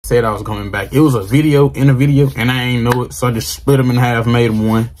said I was coming back. It was a video in a video, and I ain't know it, so I just split them in half, made them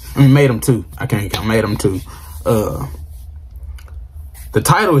one. I mean, made them two. I can't count, made them two. The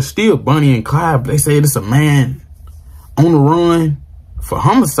title is still Bonnie and Clyde, but they say it's a man on the run for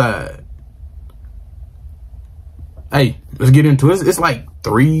homicide. Hey, let's get into it. It's like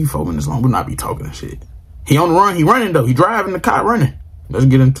 3-4 minutes long. We'll not be talking and shit. He on the run. He running, though. He driving the car running. Let's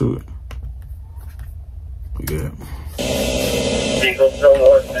get into it. Yeah.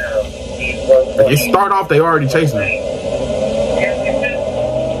 It start off, they already chasing him.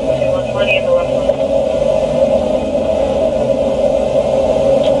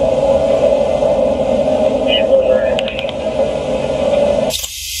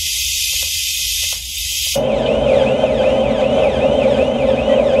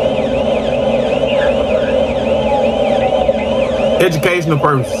 Educational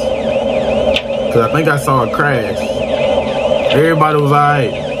purpose. Cause I think I saw a crash. Everybody was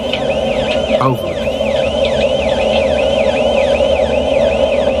alright. Hopefully.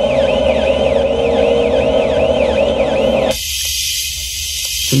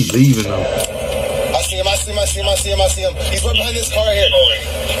 He's leaving though. I see him. He's right behind this car here.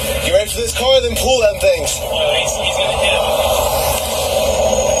 You ready for this car? Then pull them things. He's gonna hit him.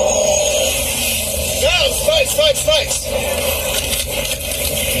 No, spikes.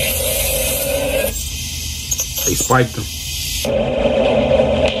 They spiked him.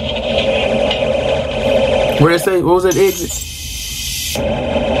 Where did it say? What was that exit?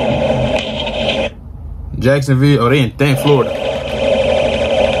 Jacksonville. Oh, they in Florida.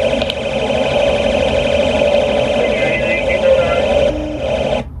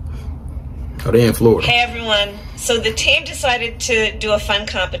 Oh, they in Florida. Hey everyone. So the team decided to do a fun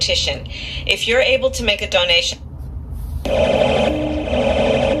competition. If you're able to make a donation.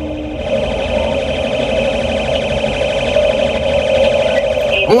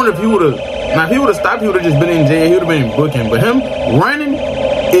 I wonder if he would have, now if he would have stopped, he would have just been in jail. He would have been booking. But him running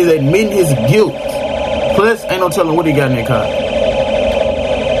is admitting his guilt. Plus, ain't no telling what he got in that car.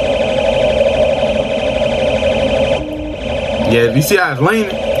 Yeah, you see how it's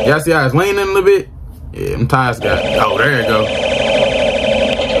leaning? Y'all see how it's leaning a little bit? Yeah, them tires got, oh, there it go.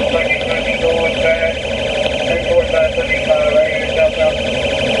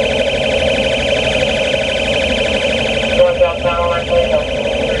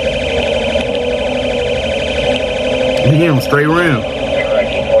 You hear him straight around.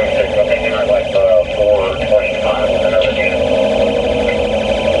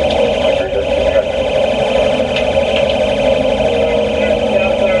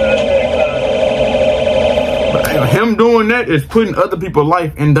 But him doing that is putting other people's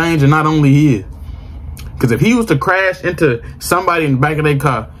life in danger, not only his. Because if he was to crash into somebody in the back of their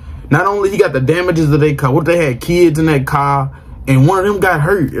car, not only he got the damages of their car, what if they had kids in that car and one of them got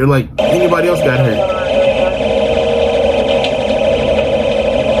hurt, or like anybody else got hurt.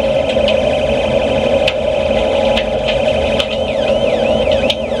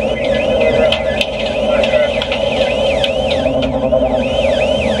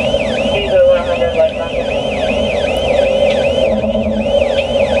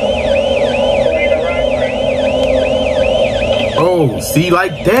 Oh, see,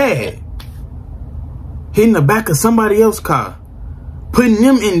 like that. Hitting the back of somebody else's car. Putting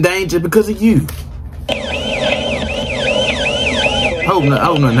them in danger because of you. Hope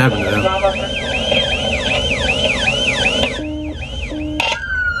nothing happened to them.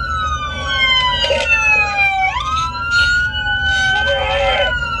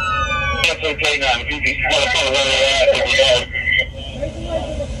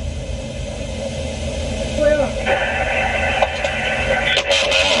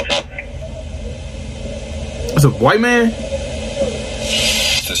 It's a white man?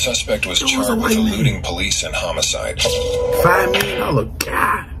 The suspect was charged with eluding police and homicide. $5 million.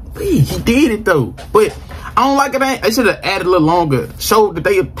 God, please, he did it though. But I don't like it. They should have added a little longer. Showed that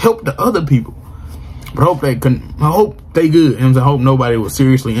they helped the other people. But I hope they good. And I hope nobody was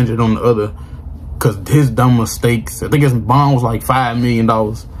seriously injured on the other. Cause his dumb mistakes. I think his bond was like $5 million.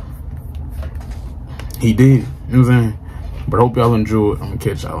 He did. You know what I'm saying? But hope y'all enjoy it. I'm gonna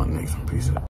catch y'all in the next one. Peace out.